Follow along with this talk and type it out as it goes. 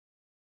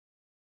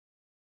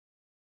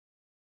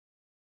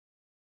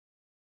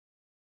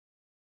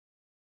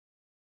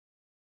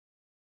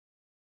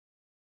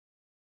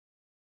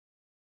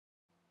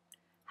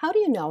How do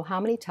you know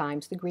how many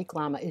times the Greek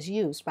lemma is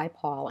used by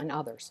Paul and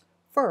others?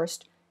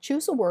 First,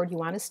 choose a word you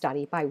want to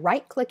study by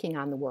right-clicking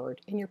on the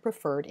word in your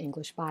preferred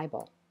English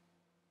Bible.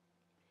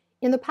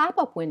 In the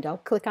pop-up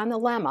window, click on the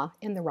lemma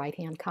in the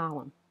right-hand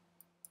column.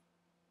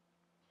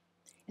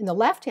 In the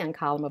left-hand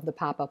column of the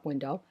pop-up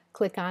window,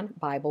 click on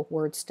Bible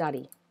Word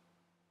Study.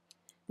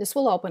 This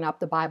will open up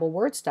the Bible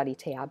Word Study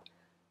tab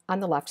on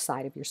the left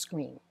side of your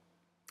screen.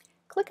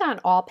 Click on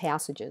All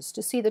Passages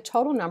to see the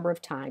total number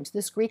of times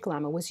this Greek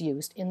lemma was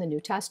used in the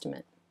New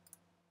Testament.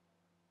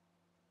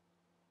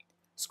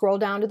 Scroll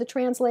down to the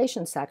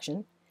Translation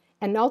section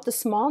and note the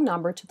small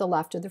number to the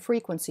left of the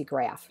frequency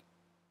graph.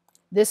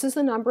 This is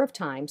the number of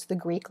times the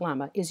Greek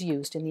lemma is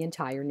used in the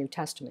entire New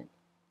Testament.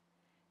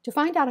 To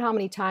find out how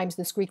many times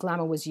this Greek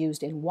lemma was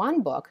used in one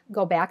book,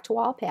 go back to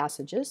All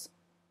Passages,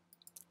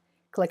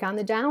 click on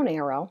the down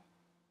arrow,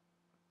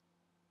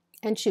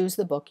 and choose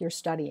the book you're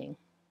studying.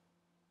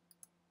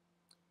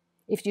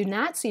 If you do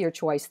not see your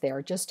choice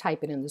there, just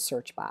type it in the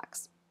search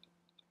box.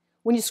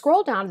 When you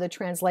scroll down to the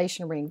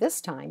translation ring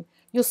this time,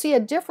 you'll see a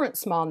different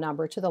small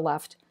number to the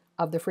left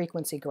of the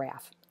frequency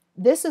graph.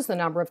 This is the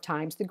number of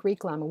times the Greek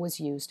lemma was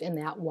used in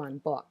that one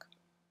book.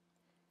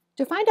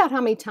 To find out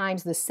how many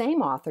times the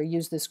same author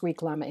used this Greek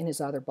lemma in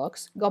his other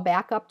books, go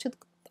back up to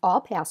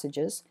All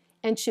Passages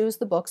and choose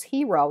the books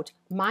he wrote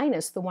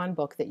minus the one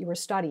book that you were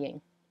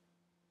studying.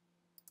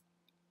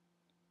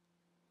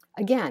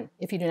 Again,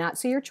 if you do not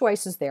see your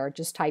choices there,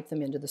 just type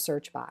them into the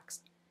search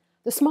box.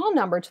 The small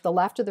number to the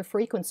left of the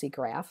frequency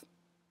graph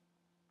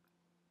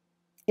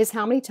is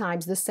how many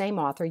times the same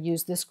author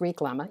used this Greek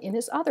lemma in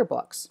his other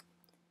books.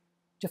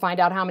 To find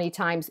out how many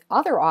times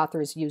other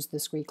authors used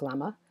this Greek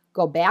lemma,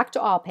 go back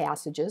to All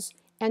Passages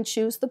and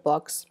choose the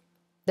books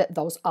that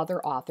those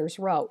other authors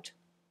wrote.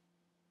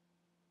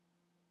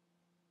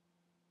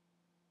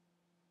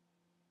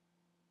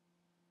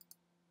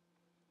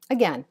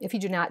 Again, if you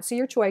do not see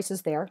your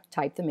choices there,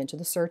 type them into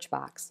the search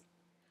box.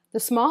 The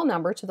small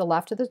number to the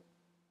left of the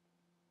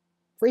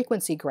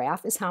frequency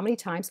graph is how many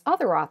times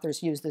other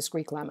authors use this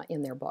Greek lemma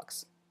in their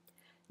books.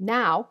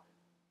 Now,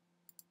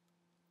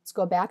 let's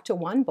go back to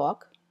one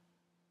book.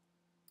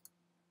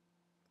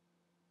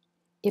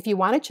 If you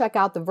want to check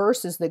out the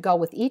verses that go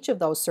with each of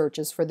those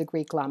searches for the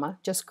Greek lemma,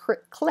 just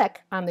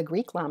click on the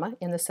Greek lemma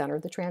in the center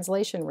of the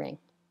translation ring.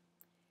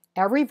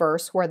 Every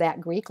verse where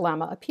that Greek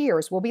lemma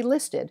appears will be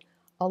listed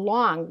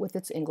along with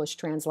its English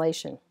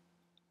translation.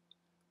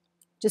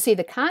 To see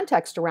the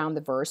context around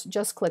the verse,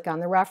 just click on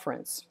the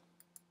reference.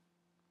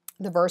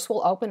 The verse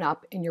will open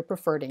up in your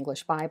preferred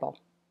English Bible.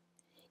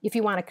 If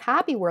you want to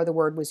copy where the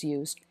word was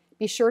used,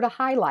 be sure to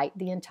highlight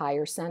the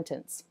entire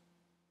sentence.